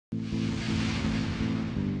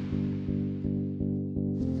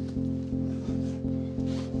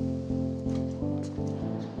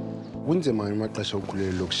kunzima amaxesha okukhulela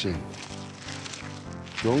elokishini.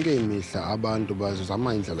 Yonke imihla abantu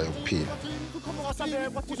bazama indlela yokuphila.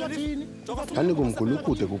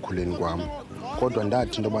 Ndandikumgulukude ekukhuleni kwam, kodwa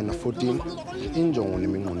ndathi into yobana 14 injongo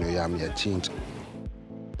neminqweno yam yatshintsha.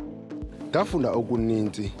 Ndafunda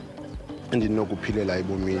okuninzi endinokuphilela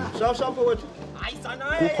ebomini.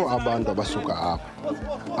 Kukho abantu abasuka apha,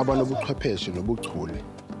 abanobuchwepheshe nobuchule,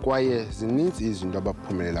 kwaye zininzi izinto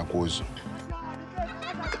abaphumelela kuzo.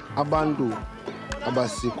 Abantu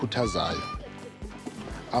abasikhuthazayo,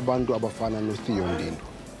 abantu abafana noTheo Ndindo.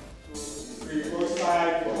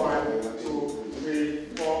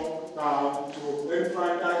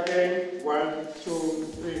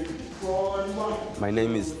 My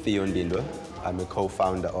name is Theo Ndindo. I'm a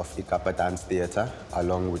co-founder of iKapa Dance Theatre,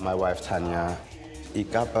 along with my wife Tanya.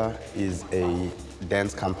 iKapa is a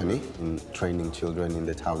dance company in training children in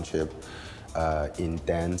the township in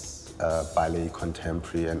dance, ballet,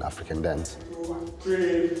 contemporary, and African dance. 2,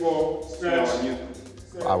 3, 4, stretch.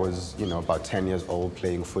 I was, about 10 years old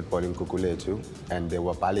playing football in Kukuletu, and there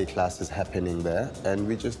were ballet classes happening there, and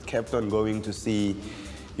we just kept on going to see,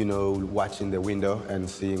 watching the window and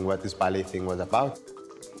seeing what this ballet thing was about.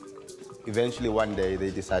 Eventually, one day, they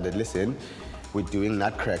decided, listen, we're doing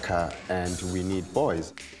Nutcracker, and we need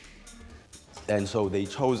boys. And so they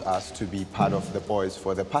chose us to be part of the boys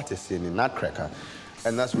for the party scene in Nutcracker.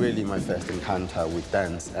 And that's really my first encounter with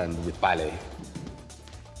dance and with ballet.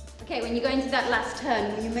 Okay, when you go into that last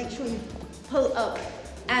turn, will you make sure you pull up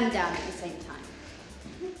and down at the same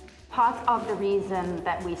time? Part of the reason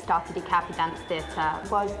that we started iKapa Dance Theatre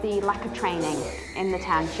was the lack of training in the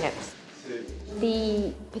townships.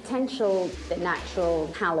 The potential, the natural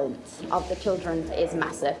talent of the children is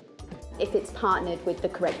massive. If it's partnered with the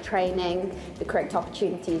correct training, the correct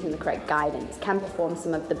opportunities and the correct guidance, can perform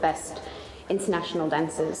some of the best international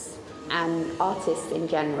dancers and artists in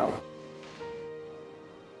general.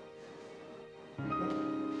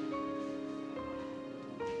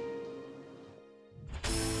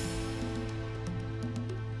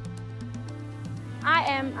 I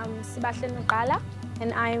am Sebastian Ngala,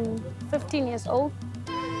 and I'm 15 years old.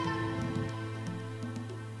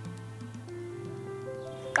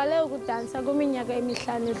 Qale ukudansa kuminyaka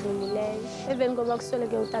emihlanu edlulileyo emveni koba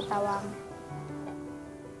kusweleke utata wam.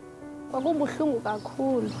 Kwakubuhlungu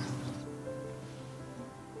kakhulu.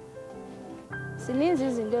 Zininzi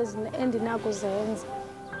izinto endinakuzenza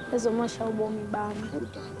ezomosha ubomi bam,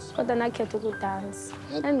 kodwa nakhetha ukudansa.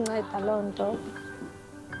 Yandinceda loo nto.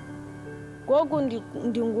 Ngoku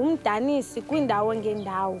ndingumdanisi kwiindawo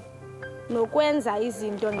ngeendawo nokwenza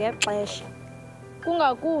izinto ngexesha.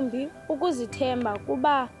 Kungakumbi ukuzithemba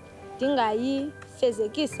kuba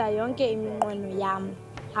ndingayifezekisa yonke iminqweno yam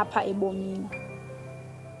apha ebomini.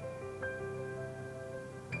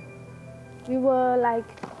 We were like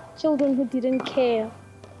children who didn't care.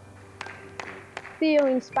 Theo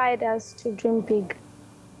inspired us to dream big.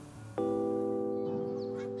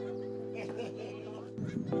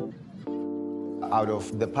 Out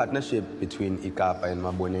of the partnership between iKapa and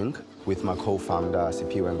Maboneng with my co-founder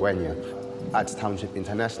Sipiwe Ngwenya, Arts Township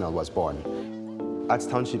International was born. Arts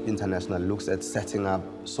Township International looks at setting up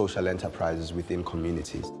social enterprises within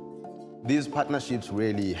communities. These partnerships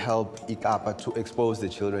really help iKapa to expose the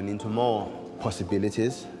children into more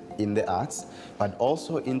possibilities in the arts, but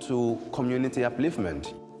also into community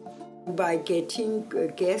upliftment. By getting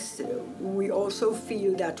guests, we also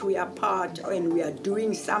feel that we are part and we are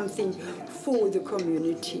doing something for the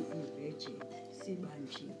community.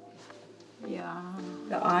 Yeah,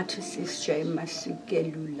 the artist is James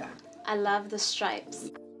Gelula. I love the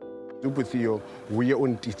stripes. Theo, we are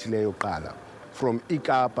undithileyo qala. From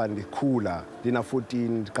iKapa ndikhula, ndina 14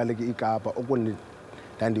 ndiqale ke iKapa, oku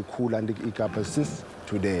ndandikhula iKapa since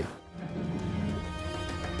today.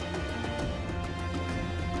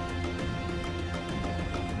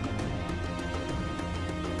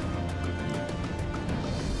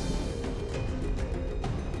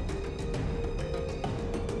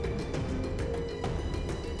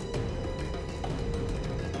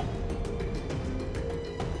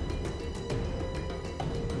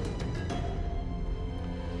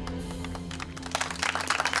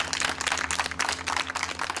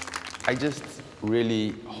 I just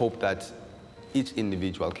really hope that each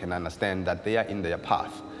individual can understand that they are in their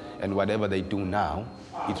path, and whatever they do now,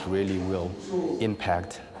 it really will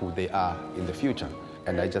impact who they are in the future.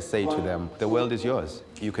 And I just say to them, the world is yours.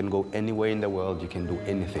 You can go anywhere in the world, you can do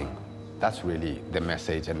anything. That's really the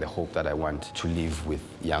message and the hope that I want to leave with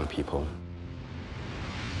young people.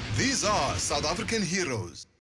 These are South African heroes.